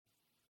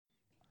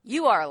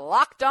You are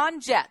Locked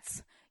On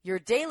Jets, your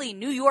daily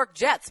New York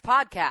Jets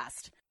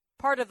podcast.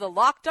 Part of the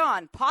Locked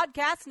On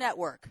Podcast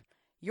Network,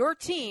 your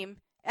team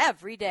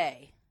every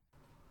day.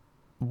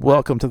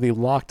 Welcome to the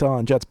Locked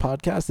On Jets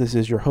podcast. This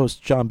is your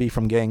host, John B.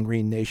 from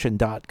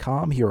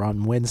GangreneNation.com here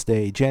on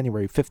Wednesday,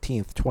 January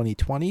 15th,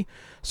 2020.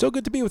 So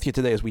good to be with you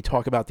today as we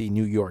talk about the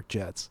New York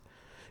Jets.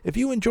 If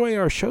you enjoy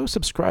our show,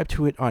 subscribe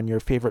to it on your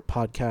favorite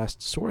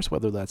podcast source,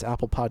 whether that's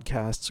Apple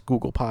Podcasts,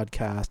 Google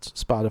Podcasts,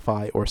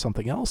 Spotify, or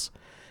something else.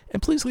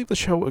 And please leave the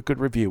show a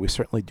good review. We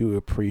certainly do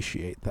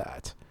appreciate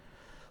that.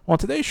 On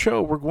today's show,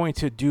 we're going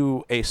to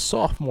do a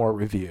sophomore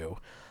review.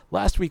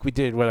 Last week, we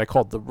did what I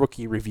called the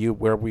rookie review,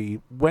 where we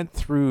went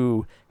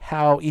through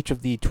how each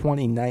of the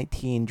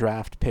 2019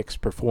 draft picks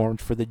performed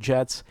for the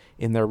Jets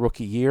in their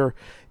rookie year.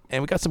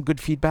 And we got some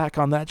good feedback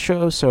on that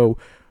show, so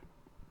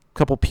a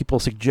couple people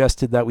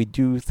suggested that we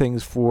do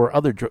things for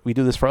we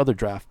do this for other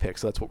draft picks.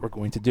 So that's what we're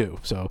going to do.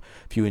 So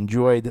if you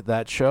enjoyed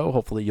that show,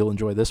 hopefully you'll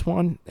enjoy this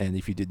one. And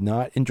if you did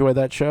not enjoy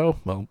that show,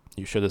 well,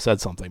 you should have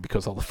said something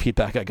because all the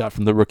feedback I got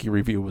from the rookie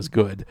review was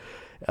good.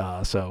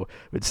 So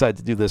we decided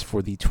to do this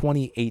for the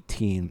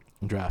 2018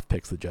 draft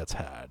picks the Jets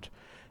had.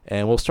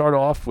 And we'll start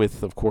off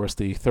with, of course,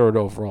 the third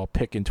overall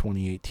pick in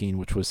 2018,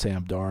 which was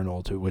Sam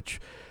Darnold, which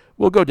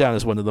will go down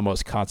as one of the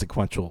most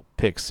consequential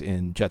picks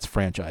in Jets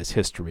franchise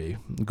history,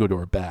 good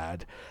or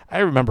bad. I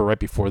remember right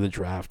before the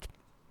draft,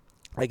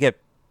 I get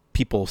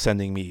people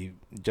sending me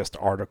just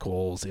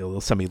articles,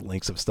 they'll send me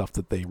links of stuff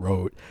that they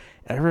wrote.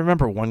 And I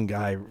remember one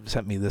guy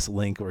sent me this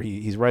link where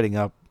he's writing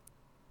up,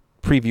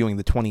 previewing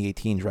the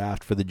 2018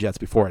 draft for the Jets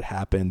before it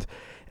happened,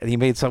 and he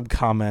made some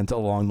comment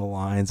along the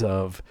lines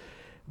of,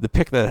 the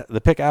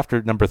pick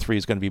after number 3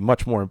 is going to be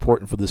much more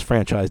important for this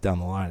franchise down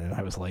the line. And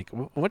I was like,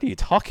 what are you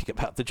talking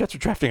about? The Jets are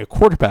drafting a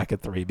quarterback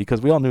at 3, because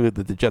we all knew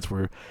that the Jets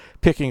were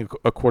picking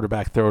a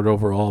quarterback third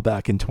overall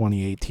back in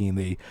 2018.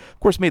 They, of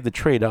course, made the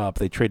trade up.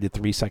 They traded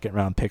 3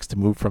 second-round picks to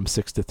move from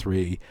 6 to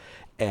 3.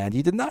 And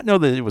you did not know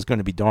that it was going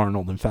to be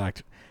Darnold. In fact,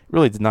 it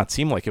really did not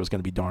seem like it was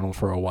going to be Darnold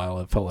for a while.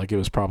 It felt like it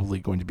was probably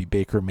going to be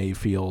Baker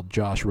Mayfield,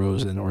 Josh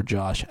Rosen, or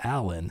Josh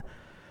Allen,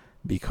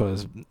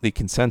 because the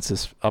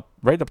consensus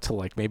right up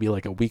to maybe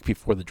a week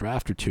before the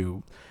draft or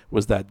two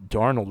was that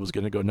Darnold was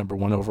going to go number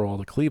 1 overall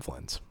to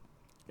Cleveland.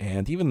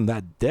 And even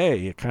that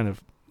day, it kind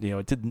of,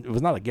 it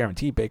was not a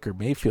guarantee Baker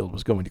Mayfield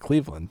was going to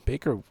Cleveland.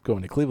 Baker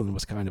going to Cleveland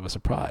was kind of a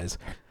surprise.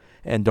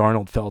 And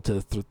Darnold fell to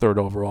third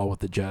overall with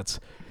the Jets.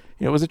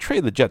 It was a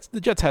trade the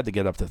Jets had to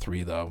get up to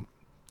 3, though.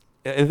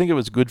 I think it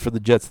was good for the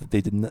Jets that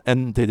they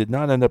did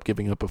not end up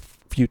giving up a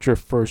future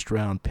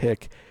first-round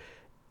pick,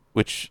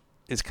 which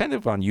it's kind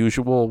of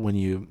unusual when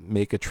you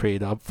make a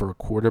trade up for a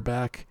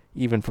quarterback,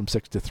 even from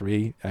 6 to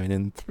 3. I mean,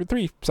 and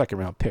 3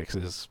 second-round picks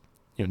is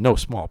no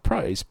small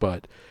price,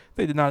 but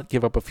they did not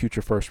give up a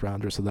future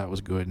first-rounder, so that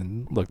was good.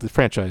 And look, the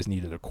franchise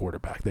needed a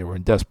quarterback. They were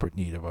in desperate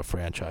need of a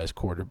franchise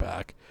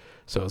quarterback.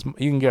 So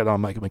you can get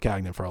on Mike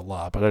Maccagnan for a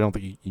lot, but I don't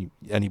think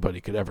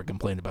anybody could ever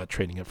complain about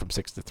trading it from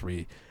 6 to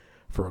 3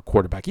 for a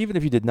quarterback, even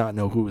if you did not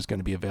know who was going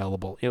to be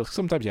available.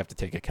 Sometimes you have to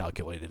take a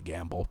calculated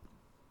gamble.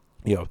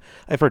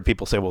 I've heard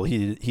people say, well,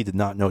 he did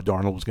not know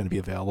Darnold was going to be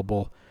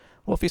available.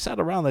 Well, if he sat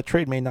around, that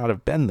trade may not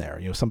have been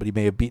there. Somebody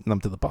may have beaten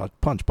them to the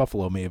punch.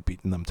 Buffalo may have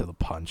beaten them to the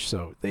punch.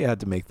 So they had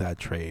to make that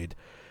trade.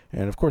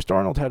 And, of course,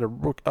 Darnold had a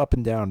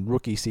up-and-down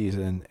rookie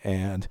season.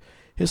 And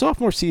his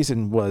sophomore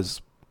season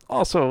was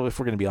also, if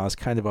we're going to be honest,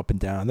 kind of up and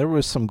down. There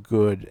was some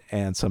good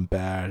and some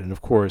bad. And,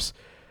 of course,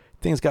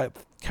 things got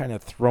kind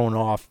of thrown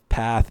off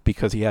path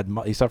because he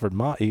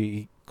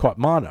caught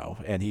mono,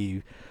 and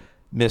he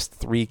missed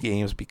 3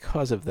 games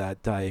because of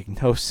that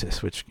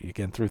diagnosis, which,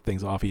 again, threw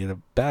things off. He had a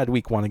bad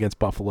week 1 against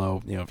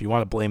Buffalo. If you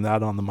want to blame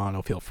that on the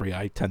mono, feel free.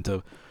 I tend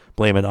to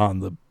blame it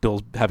on the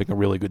Bills having a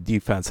really good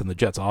defense and the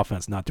Jets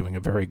offense not doing a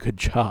very good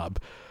job.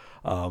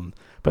 But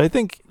I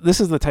think this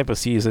is the type of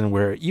season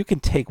where you can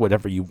take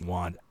whatever you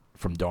want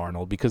from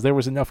Darnold, because there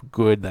was enough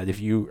good that if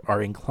you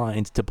are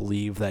inclined to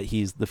believe that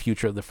he's the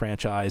future of the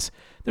franchise,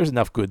 there's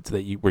enough good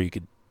where you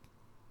could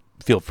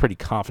feel pretty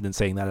confident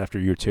saying that after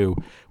year 2.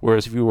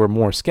 Whereas if you were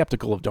more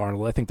skeptical of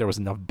Darnold, I think there was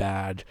enough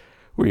bad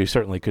where you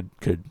certainly could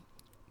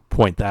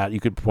point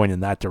in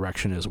that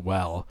direction as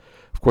well.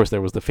 Of course, there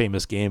was the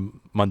famous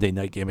Monday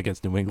night game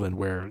against New England,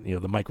 where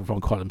the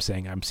microphone caught him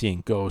saying, "I'm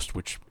seeing ghosts,"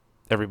 which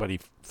everybody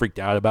freaked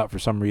out about for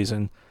some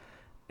reason.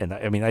 And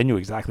I mean, I knew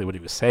exactly what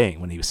he was saying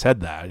when he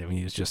said that. I mean,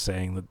 he was just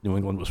saying that New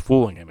England was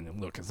fooling him.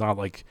 And look, it's not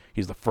like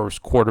he's the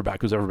first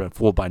quarterback who's ever been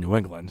fooled by New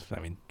England. I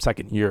mean,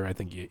 second year, I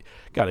think you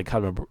got to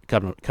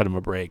cut him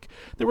a break.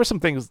 There were some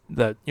things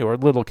that are a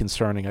little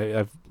concerning.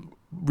 I've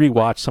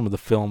rewatched some of the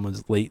film,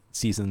 his late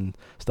season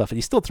stuff, and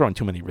he's still throwing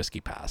too many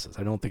risky passes.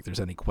 I don't think there's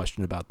any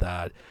question about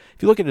that.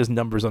 If you look at his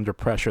numbers under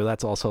pressure,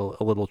 that's also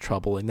a little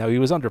troubling. Now, he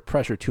was under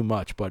pressure too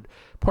much, but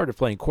part of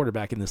playing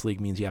quarterback in this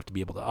league means you have to be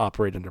able to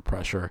operate under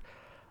pressure.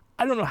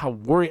 I don't know how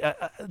worried.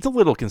 It's a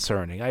little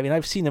concerning. I mean,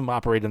 I've seen him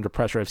operate under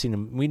pressure.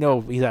 We know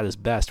he's at his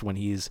best when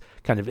he's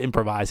kind of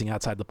improvising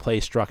outside the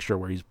play structure,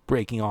 where he's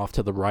breaking off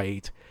to the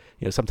right.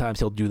 Sometimes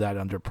he'll do that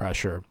under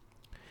pressure.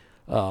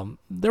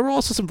 There were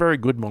also some very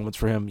good moments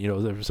for him. There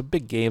were some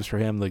big games for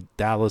him. The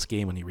Dallas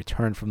game when he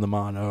returned from the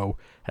mono,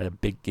 had a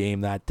big game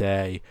that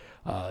day.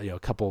 A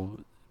couple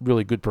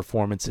really good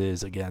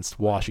performances against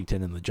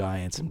Washington and the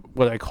Giants, and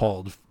what I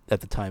called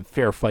at the time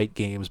fair fight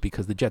games,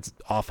 because the Jets'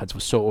 offense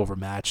was so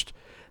overmatched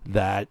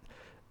that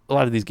a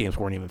lot of these games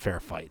weren't even fair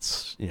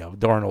fights.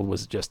 Darnold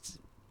was just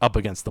up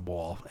against the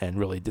ball and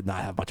really did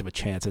not have much of a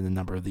chance in a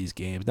number of these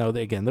games. Now,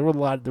 again, there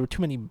were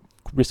too many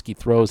risky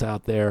throws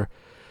out there.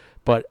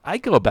 But I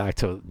go back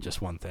to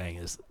just one thing: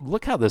 is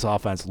look how this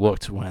offense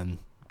looked when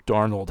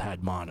Darnold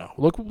had mono.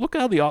 Look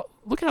how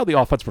the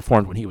offense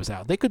performed when he was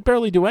out. They could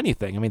barely do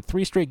anything. I mean,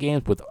 3 straight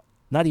games with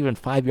not even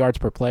 5 yards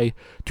per play,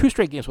 2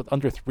 straight games with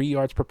under 3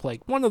 yards per play.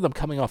 One of them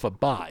coming off a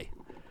bye.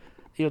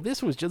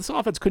 This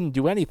offense couldn't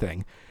do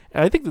anything,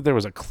 and I think that there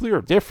was a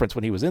clear difference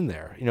when he was in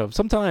there.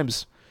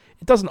 Sometimes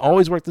it doesn't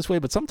always work this way,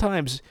 but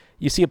sometimes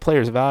you see a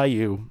player's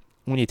value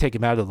when you take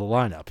him out of the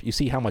lineup. You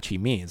see how much he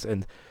means,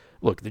 and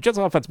look, the Jets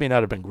offense may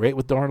not have been great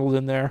with Darnold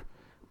in there,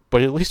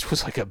 but at least it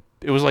was like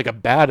a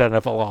bad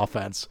NFL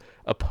offense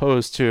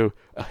opposed to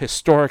a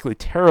historically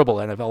terrible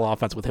NFL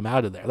offense with him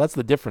out of there. That's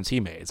the difference he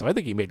made. So I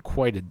think he made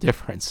quite a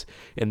difference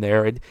in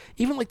there. And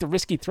even like the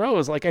risky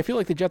throws, like I feel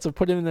like the Jets have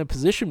put him in a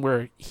position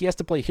where he has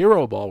to play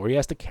hero ball, where he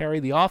has to carry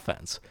the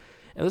offense.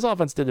 And this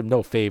offense did him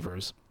no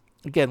favors.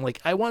 Again,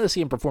 like I want to see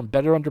him perform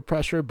better under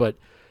pressure, but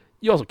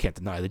you also can't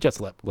deny the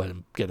Jets let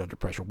him get under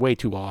pressure way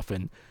too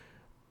often.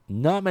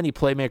 Not many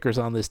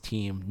playmakers on this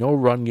team, no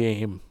run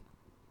game,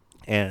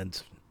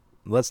 and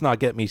let's not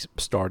get me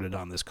started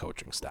on this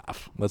coaching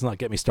staff. Let's not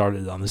get me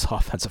started on this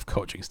offensive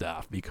coaching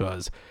staff,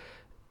 because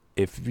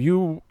if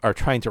you are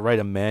trying to write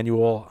a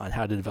manual on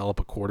how to develop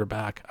a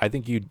quarterback, I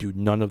think you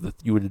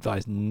would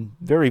advise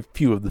very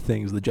few of the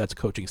things the Jets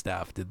coaching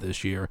staff did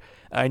this year.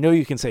 I know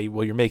you can say,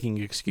 well, you're making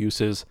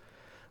excuses.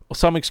 Well,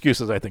 some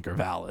excuses I think are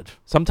valid.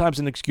 Sometimes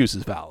an excuse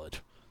is valid.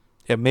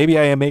 Yeah, maybe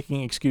I am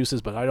making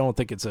excuses, but I don't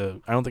think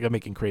I'm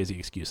making crazy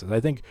excuses. I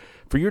think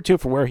for year 2,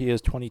 for where he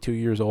is, 22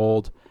 years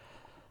old,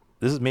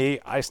 this is me.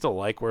 I still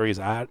like where he's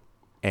at.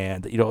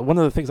 And, one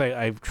of the things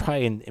I try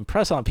and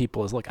impress on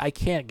people is, look, I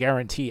can't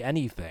guarantee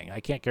anything. I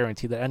can't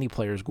guarantee that any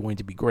player is going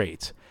to be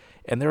great.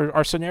 And there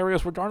are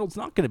scenarios where Darnold's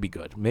not going to be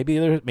good.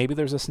 Maybe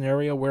there's a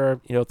scenario where,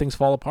 things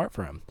fall apart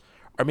for him.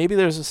 Or maybe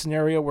there's a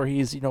scenario where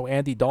he's,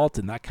 Andy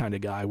Dalton, that kind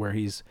of guy, where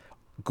he's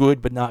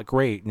good but not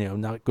great,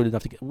 not good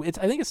enough to get.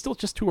 I think it's still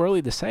just too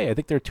early to say. I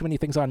think there are too many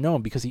things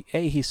unknown, because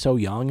he's so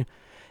young,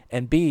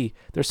 and B,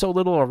 there's so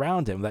little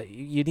around him that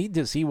you need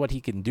to see what he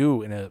can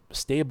do in a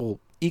stable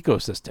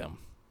ecosystem.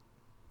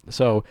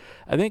 So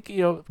I think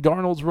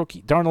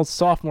Darnold's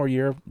sophomore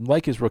year,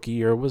 like his rookie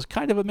year, was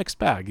kind of a mixed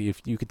bag.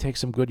 If you could take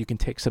some good, you can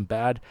take some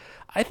bad.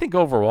 I think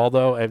overall,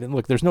 though,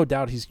 look, there's no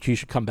doubt he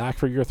should come back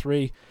for year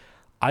 3.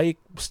 I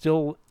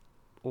still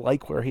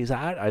like where he's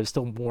at. I'm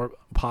still more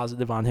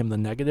positive on him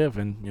than negative,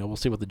 and we'll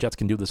see what the Jets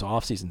can do this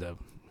offseason to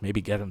maybe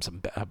get him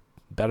some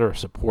better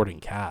supporting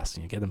cast,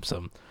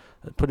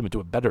 put him into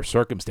a better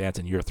circumstance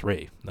in year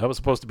 3. That was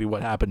supposed to be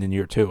what happened in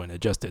year 2, and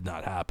it just did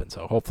not happen.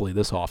 So hopefully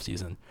this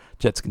offseason,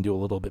 Jets can do a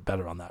little bit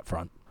better on that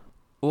front.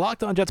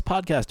 Locked On Jets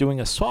podcast doing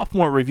a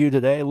sophomore review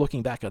today,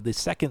 looking back at the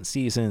second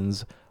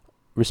seasons,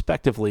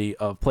 respectively,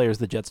 of players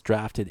the Jets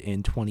drafted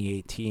in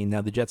 2018.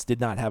 Now, the Jets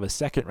did not have a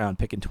second-round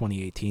pick in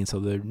 2018,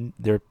 so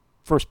their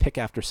first pick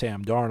after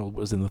Sam Darnold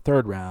was in the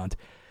 3rd round,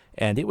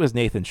 and it was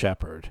Nathan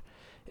Shepard.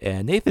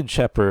 And Nathan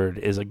Shepard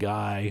is a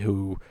guy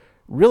who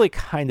really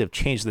kind of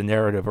changed the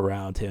narrative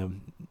around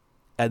him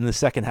in the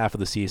second half of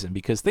the season,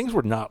 because things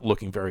were not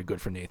looking very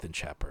good for Nathan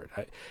Shepard.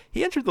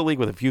 He entered the league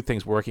with a few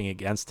things working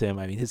against him.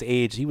 I mean, his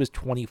age, he was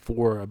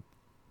 24,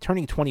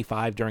 turning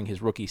 25 during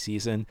his rookie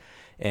season,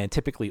 and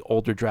typically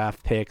older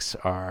draft picks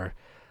are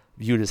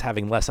viewed as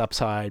having less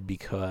upside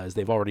because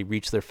they've already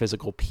reached their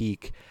physical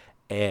peak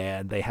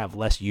and they have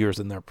less years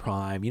in their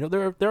prime.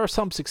 There are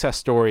some success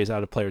stories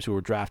out of players who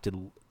were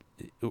drafted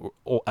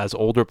as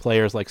older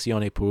players, like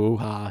Sione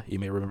Puuha. You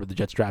may remember the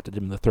Jets drafted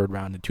him in the 3rd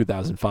round in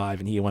 2005,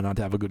 and he went on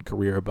to have a good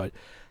career. But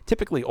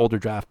typically older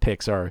draft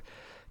picks are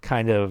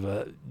kind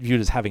of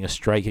viewed as having a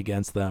strike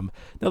against them.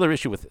 Another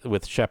issue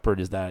with Shepard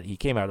is that he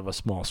came out of a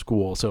small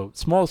school. So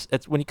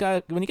when you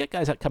get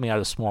guys coming out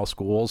of small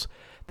schools,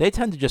 they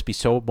tend to just be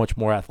so much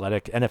more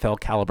athletic, NFL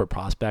caliber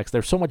prospects.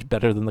 They're so much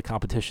better than the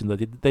competition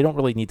that they don't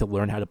really need to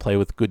learn how to play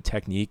with good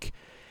technique.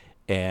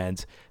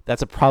 And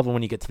that's a problem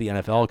when you get to the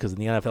NFL, because in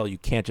the NFL you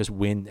can't just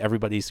win.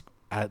 Everybody's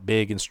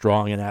big and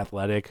strong and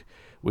athletic,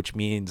 which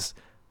means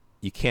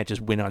you can't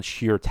just win on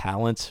sheer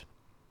talent.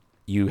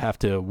 You have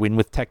to win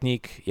with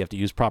technique. You have to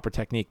use proper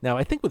technique. Now,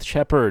 I think with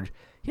Shepard,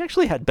 he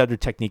actually had better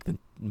technique than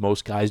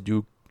most guys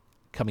do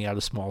coming out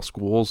of small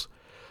schools.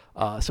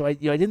 So I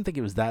didn't think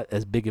it was that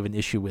as big of an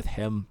issue with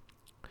him.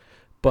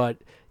 But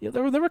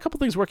there were a couple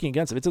things working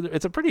against him.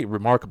 It's a pretty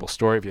remarkable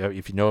story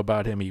if you know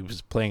about him. He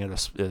was playing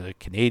at a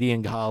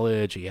Canadian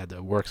college. He had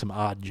to work some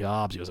odd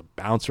jobs. He was a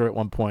bouncer at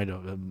one point,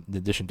 in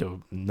addition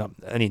to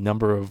any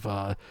number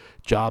of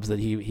jobs that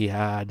he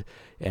had.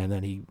 And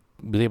then he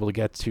was able to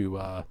get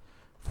to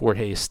Fort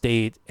Hays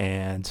State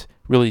and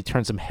really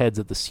turned some heads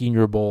at the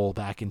Senior Bowl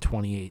back in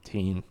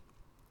 2018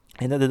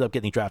 and ended up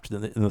getting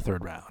drafted in the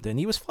third round. And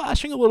he was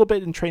flashing a little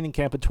bit in training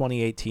camp in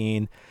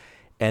 2018.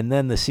 And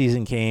then the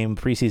season came,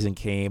 preseason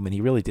came, and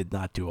he really did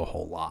not do a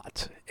whole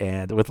lot.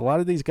 And with a lot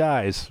of these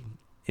guys,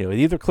 it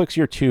either clicks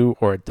year two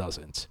or it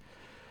doesn't.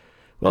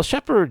 Well,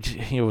 Shepard,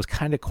 was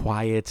kind of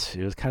quiet.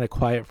 It was kind of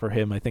quiet for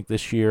him, I think,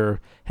 this year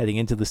heading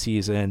into the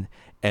season.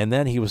 And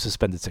then he was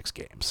suspended 6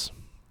 games.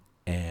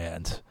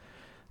 And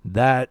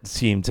that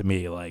seemed to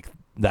me like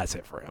that's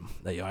it for him.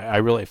 I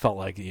really felt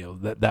like,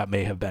 that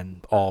may have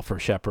been all for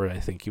Shepard. I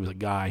think he was a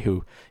guy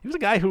who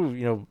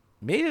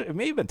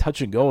may have been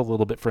touch and go a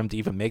little bit for him to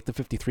even make the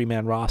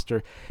 53-man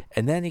roster.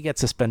 And then he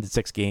gets suspended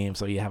 6 games.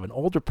 So you have an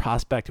older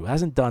prospect who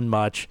hasn't done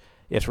much.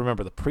 You have to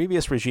remember the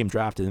previous regime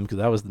drafted him because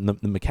that was the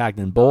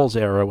McCagnon Bulls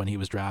era when he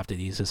was drafted.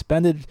 He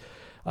suspended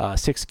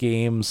 6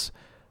 games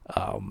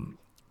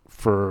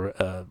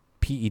for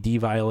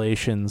PED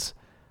violations.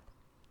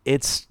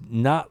 It's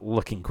not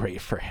looking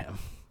great for him.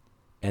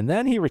 And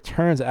then he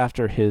returns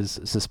after his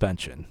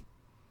suspension.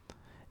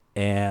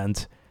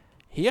 And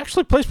he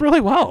actually plays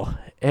really well.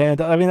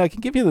 And, I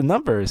can give you the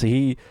numbers.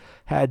 He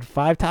had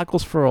 5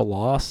 tackles for a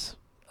loss.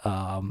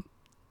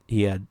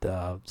 He had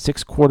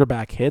 6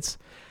 quarterback hits,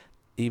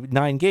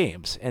 9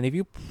 games. And if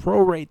you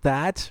prorate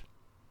that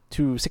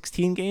to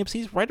 16 games,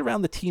 he's right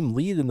around the team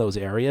lead in those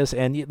areas.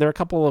 And there are a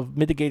couple of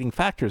mitigating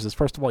factors.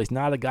 First of all, he's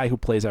not a guy who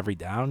plays every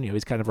down.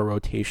 He's kind of a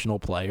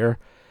rotational player.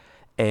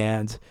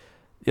 And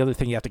the other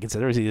thing you have to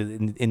consider is he's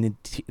an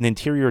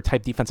interior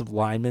type defensive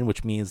lineman,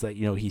 which means that,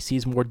 he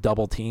sees more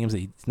double teams.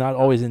 He's not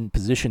always in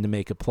position to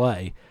make a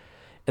play.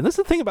 And that's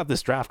the thing about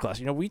this draft class.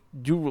 We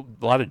do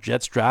a lot of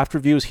Jets draft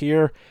reviews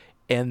here,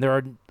 and there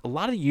are a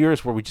lot of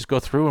years where we just go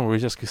through and we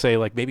just say,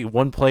 like, maybe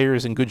one player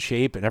is in good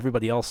shape and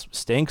everybody else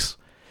stinks.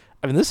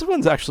 This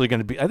one's actually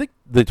going to be, I think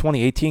the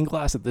 2018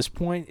 class at this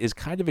point is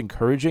kind of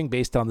encouraging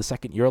based on the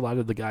second year a lot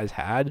of the guys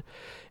had.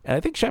 And I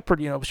think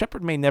Shepard,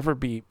 Shepard may never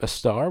be a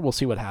star. We'll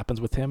see what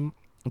happens with him.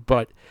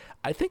 But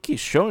I think he's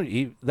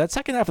shown, that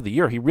second half of the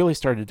year, he really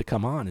started to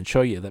come on and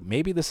show you that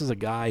maybe this is a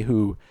guy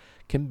who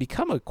can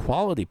become a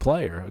quality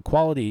player, a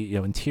quality,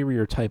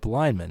 interior type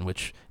lineman,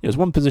 which is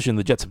one position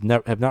the Jets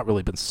have not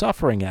really been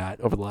suffering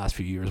at over the last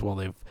few years while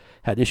they've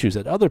had issues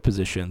at other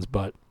positions.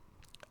 But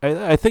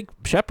I think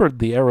Shepard,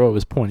 the arrow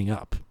is pointing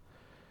up.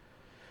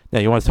 Now,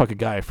 you want to talk a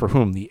guy for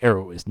whom the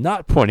arrow is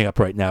not pointing up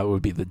right now, it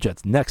would be the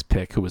Jets' next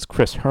pick, who was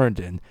Chris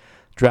Herndon,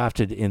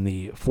 drafted in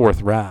the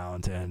 4th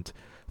round. And,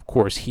 of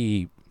course,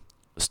 he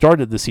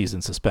started the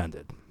season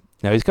suspended.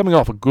 Now, he's coming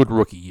off a good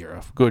rookie year,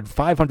 a good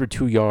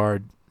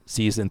 502-yard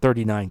season,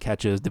 39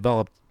 catches,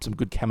 developed some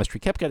good chemistry,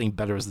 kept getting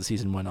better as the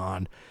season went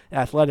on.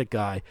 Athletic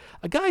guy.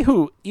 A guy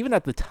who, even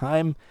at the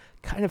time,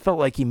 kind of felt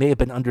like he may have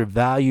been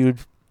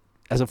undervalued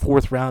as a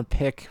 4th-round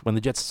pick when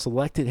the Jets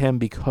selected him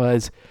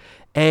because,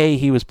 A,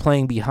 he was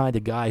playing behind a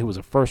guy who was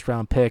a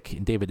 1st-round pick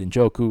in David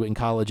Njoku in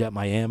college at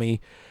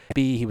Miami.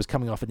 B, he was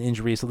coming off an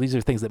injury. So these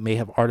are things that may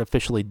have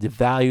artificially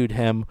devalued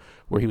him,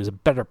 where he was a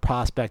better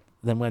prospect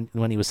than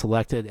when he was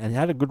selected, and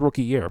had a good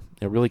rookie year.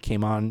 It really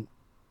came on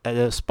at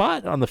a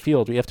spot on the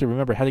field. We have to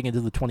remember heading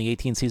into the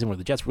 2018 season where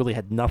the Jets really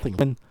had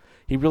nothing.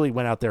 He really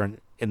went out there,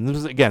 and this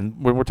is, again,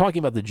 when we're talking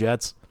about the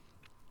Jets,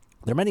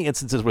 there are many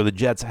instances where the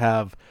Jets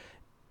have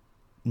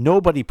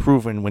nobody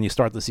proven when you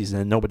start the season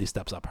and nobody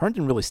steps up.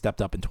 Herndon really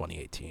stepped up in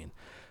 2018.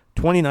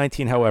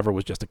 2019, however,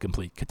 was just a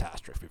complete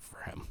catastrophe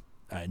for him.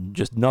 And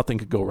just nothing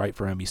could go right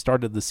for him. He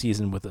started the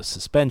season with a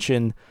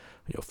suspension,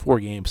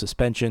 4-game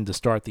suspension to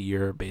start the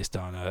year based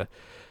on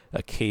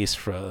a case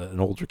for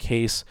an older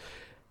case.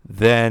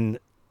 Then,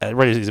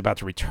 right as he's about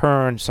to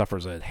return,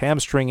 suffers a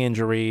hamstring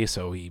injury,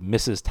 so he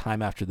misses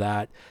time after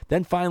that.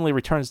 Then finally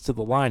returns to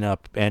the lineup,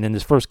 and in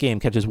his first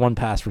game catches one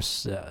pass,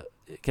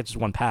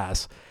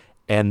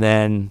 and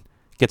then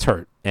gets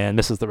hurt and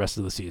misses the rest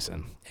of the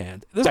season.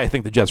 And this I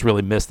think the Jets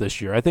really missed this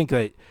year. I think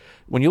that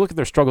when you look at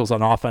their struggles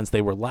on offense,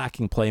 they were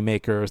lacking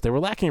playmakers. They were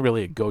lacking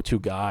really a go-to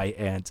guy.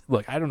 And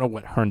look, I don't know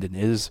what Herndon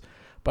is,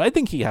 but I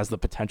think he has the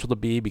potential to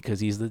be, because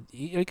he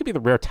could be the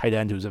rare tight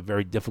end who's a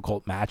very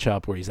difficult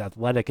matchup where he's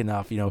athletic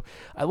enough.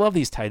 I love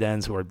these tight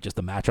ends who are just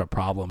the matchup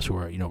problems, who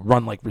are,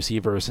 run like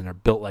receivers and are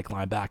built like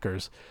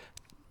linebackers.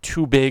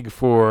 Too big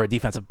for a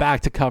defensive back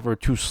to cover,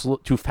 too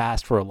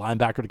fast for a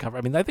linebacker to cover.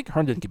 I think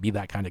Herndon could be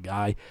that kind of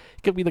guy.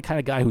 He could be the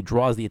kind of guy who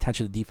draws the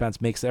attention of the defense,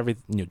 makes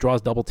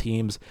draws double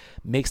teams,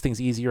 makes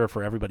things easier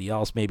for everybody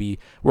else. Maybe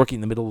working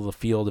in the middle of the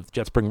field if the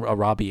Jets bring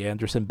Robbie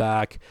Anderson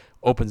back,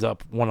 opens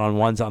up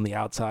one-on-ones on the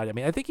outside.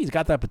 I think he's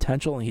got that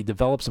potential, and he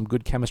developed some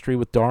good chemistry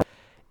with Darnold.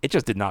 It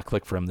just did not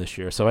click for him this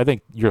year. So I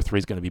think year 3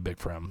 is going to be big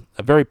for him.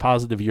 A very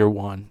positive year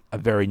 1, a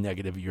very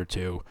negative year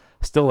 2.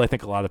 Still, I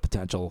think a lot of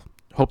potential.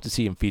 Hope to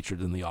see him featured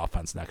in the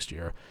offense next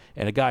year.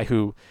 And a guy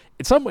who,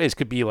 in some ways,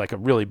 could be like a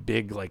really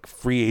big, like,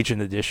 free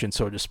agent addition,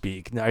 so to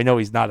speak. Now, I know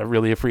he's not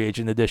really a free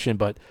agent addition,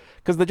 but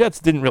because the Jets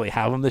didn't really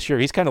have him this year,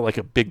 he's kind of like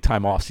a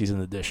big-time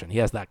offseason addition. He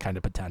has that kind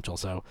of potential.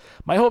 So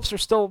my hopes are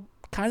still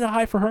kind of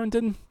high for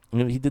Herndon.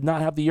 He did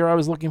not have the year I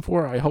was looking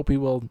for. I hope he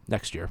will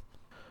next year.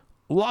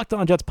 Locked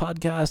On Jets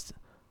podcast.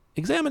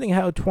 examining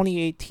how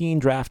 2018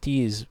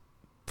 draftees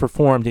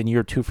performed in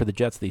year 2 for the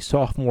Jets, the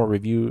sophomore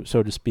review,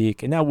 so to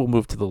speak. And now we'll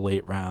move to the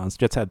late rounds.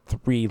 Jets had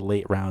 3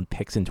 late round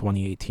picks in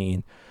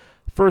 2018.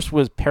 First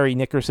was Perry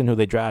Nickerson, who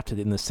they drafted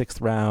in the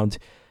 6th round.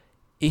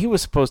 He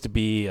was supposed to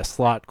be a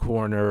slot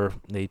corner.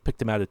 They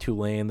picked him out of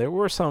Tulane. There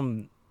were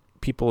some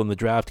people in the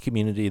draft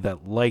community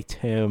that liked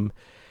him,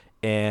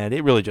 and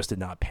it really just did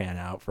not pan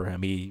out for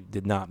him. He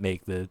did not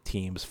make the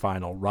team's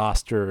final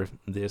roster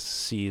this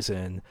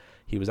season.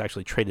 He was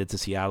actually traded to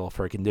Seattle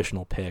for a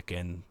conditional pick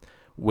and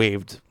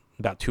waived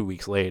about 2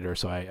 weeks later,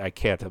 so I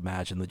can't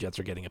imagine the Jets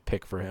are getting a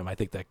pick for him. I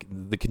think that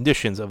the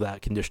conditions of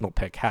that conditional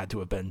pick had to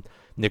have been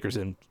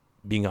Nickerson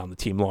being on the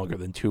team longer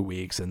than 2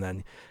 weeks, and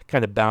then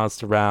kind of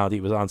bounced around.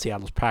 He was on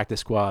Seattle's practice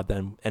squad,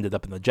 then ended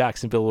up in the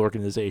Jacksonville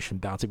organization,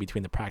 bouncing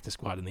between the practice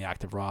squad and the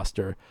active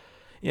roster.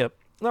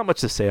 Not much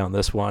to say on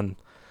this one.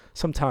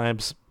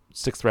 Sometimes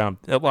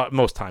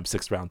most times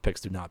 6th round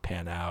picks do not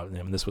pan out.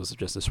 I mean, this was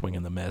just a swing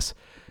and a miss.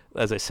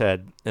 As I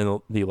said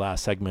in the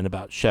last segment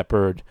about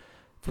Shepard,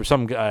 for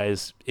some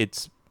guys,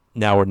 it's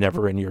now or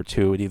never in year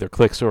 2. It either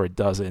clicks or it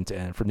doesn't,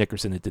 and for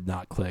Nickerson, it did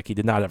not click. He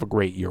did not have a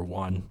great year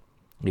 1.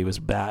 He was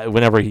bad.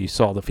 Whenever he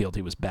saw the field,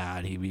 he was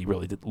bad. He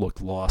really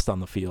looked lost on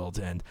the field,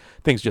 and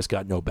things just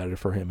got no better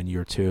for him in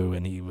year 2,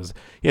 and he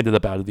ended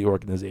up out of the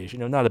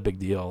organization. Not a big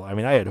deal. I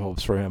mean, I had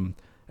hopes for him.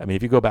 I mean,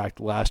 if you go back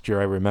to last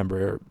year, I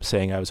remember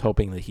saying I was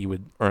hoping that he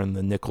would earn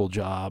the nickel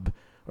job,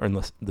 earn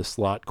the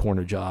slot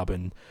corner job,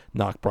 and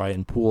knock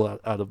Brian Poole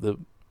out of the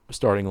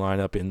starting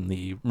lineup in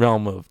the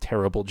realm of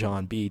terrible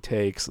John B.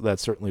 takes.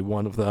 That's certainly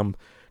one of them,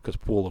 because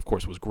Poole, of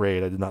course, was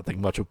great. I did not think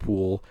much of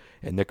Poole,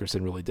 and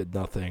Nickerson really did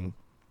nothing.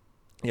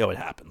 It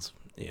happens.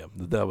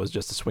 That was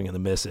just a swing and a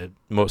miss.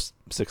 Most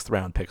 6th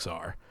round picks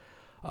are.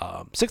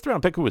 6th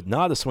round pick who was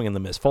not a swing and a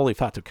miss, Foley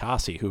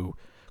Fatukasi, who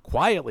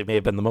quietly may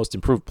have been the most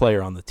improved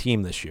player on the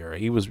team this year.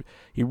 He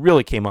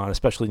really came on,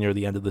 especially near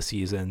the end of the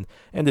season,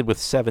 ended with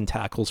 7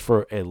 tackles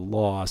for a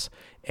loss,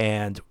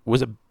 and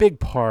was a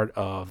big part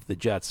of the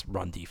Jets'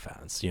 run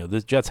defense.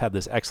 The Jets had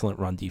this excellent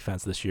run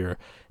defense this year,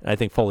 and I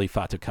think Foley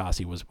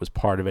Fatukasi was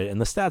part of it. And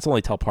the stats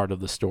only tell part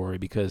of the story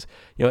because,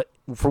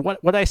 for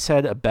what I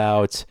said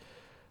about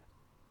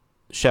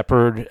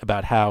Shepard,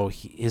 about how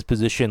his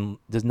position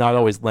does not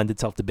always lend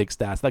itself to big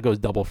stats, that goes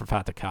double for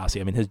Fatukasi.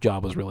 I mean, his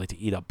job was really to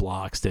eat up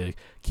blocks, to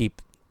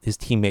keep his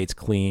teammates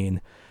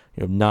clean,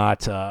 not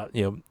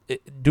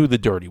do the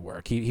dirty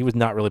work. He was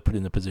not really put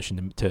in a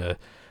position to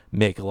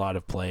make a lot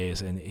of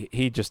plays, and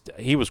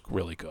he was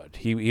really good.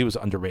 He was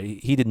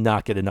underrated. He did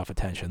not get enough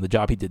attention. The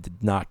job he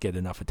did not get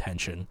enough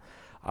attention.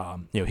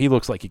 He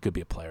looks like he could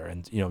be a player,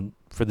 and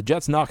for the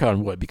Jets, knock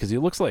on wood, because he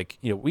looks like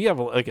we have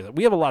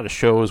a lot of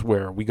shows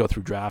where we go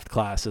through draft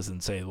classes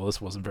and say, well,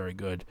 this wasn't very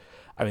good.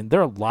 I mean,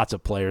 there are lots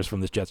of players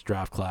from this Jets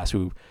draft class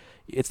who,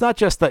 it's not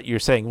just that you're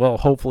saying, well,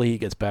 hopefully he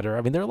gets better.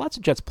 I mean, there are lots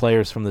of Jets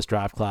players from this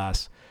draft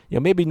class.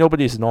 Maybe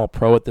nobody's an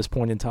all-pro at this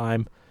point in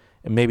time,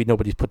 and maybe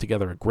nobody's put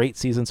together a great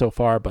season so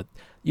far, but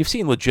you've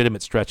seen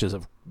legitimate stretches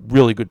of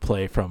really good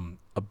play from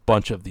a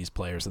bunch of these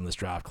players in this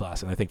draft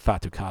class, and I think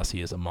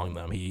Fatukasi is among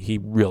them. He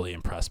really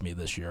impressed me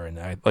this year, and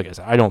like I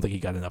said, I don't think he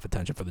got enough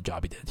attention for the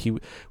job he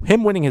did.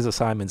 Him winning his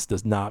assignments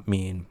does not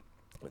mean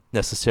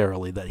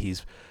necessarily that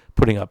he's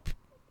putting up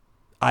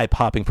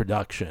eye-popping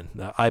production,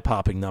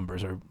 eye-popping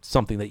numbers, or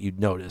something that you'd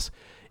notice.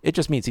 It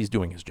just means he's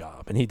doing his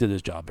job, and he did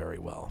his job very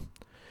well.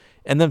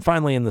 And then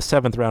finally, in the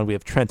 7th round, we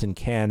have Trenton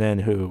Cannon,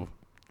 who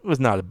was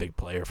not a big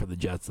player for the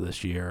Jets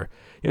this year.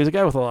 He was a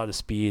guy with a lot of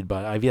speed,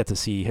 but I've yet to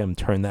see him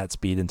turn that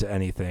speed into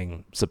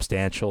anything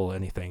substantial,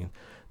 anything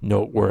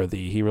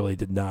noteworthy. He really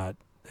did not.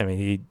 I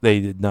mean,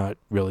 they did not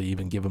really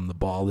even give him the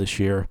ball this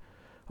year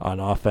on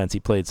offense. He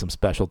played some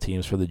special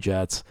teams for the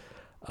Jets,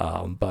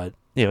 but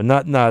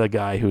not a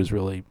guy who's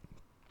really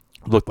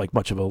looked like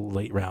much of a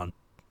late round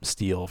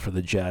steal for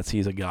the Jets.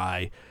 He's a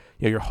guy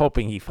you're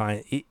hoping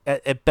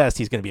at best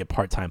he's going to be a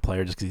part-time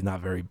player just because he's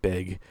not very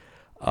big.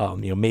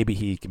 Maybe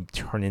he can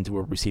turn into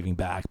a receiving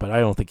back, but I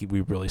don't think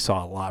we really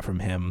saw a lot from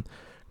him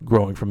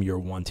growing from year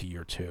 1 to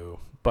year 2.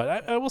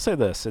 But I will say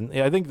this, and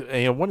I think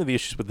one of the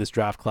issues with this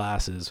draft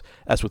class is,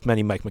 as with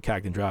many Mike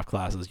Maccagnan draft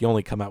classes, you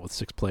only come out with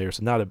 6 players,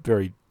 so not a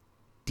very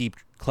deep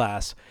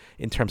class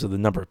in terms of the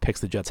number of picks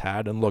the Jets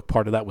had. And look,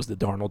 part of that was the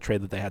Darnold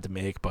trade that they had to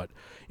make. But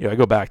I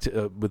go back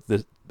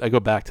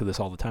to this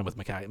all the time with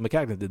Maccagnan.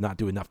 Maccagnan did not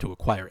do enough to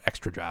acquire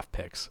extra draft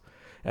picks.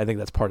 And I think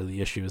that's part of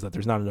the issue, is that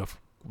there's not enough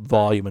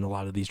volume in a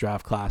lot of these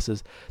draft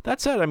classes.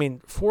 That said, I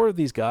mean, 4 of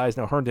these guys,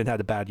 now Herndon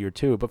had a bad year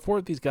too, but 4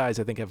 of these guys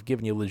I think have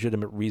given you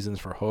legitimate reasons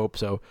for hope.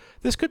 So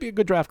this could be a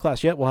good draft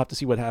class yet. We'll have to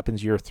see what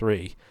happens year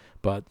 3.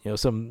 But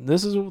this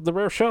is the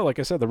rare show, like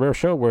I said, the rare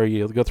show where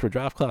you go through a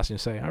draft class and you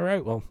say, all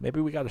right, well,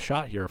 maybe we got a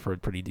shot here for a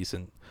pretty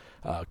decent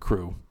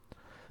crew.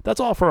 That's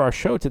all for our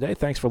show today.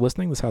 Thanks for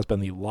listening. This has been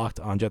the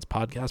Locked On Jets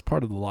podcast,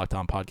 part of the Locked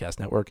On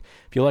Podcast Network.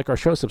 If you like our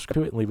show, subscribe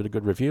to it and leave it a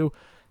good review.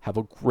 Have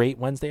a great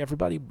Wednesday,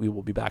 everybody. We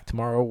will be back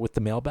tomorrow with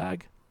the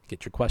mailbag.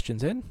 Get your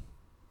questions in,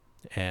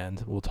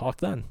 and we'll talk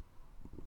then.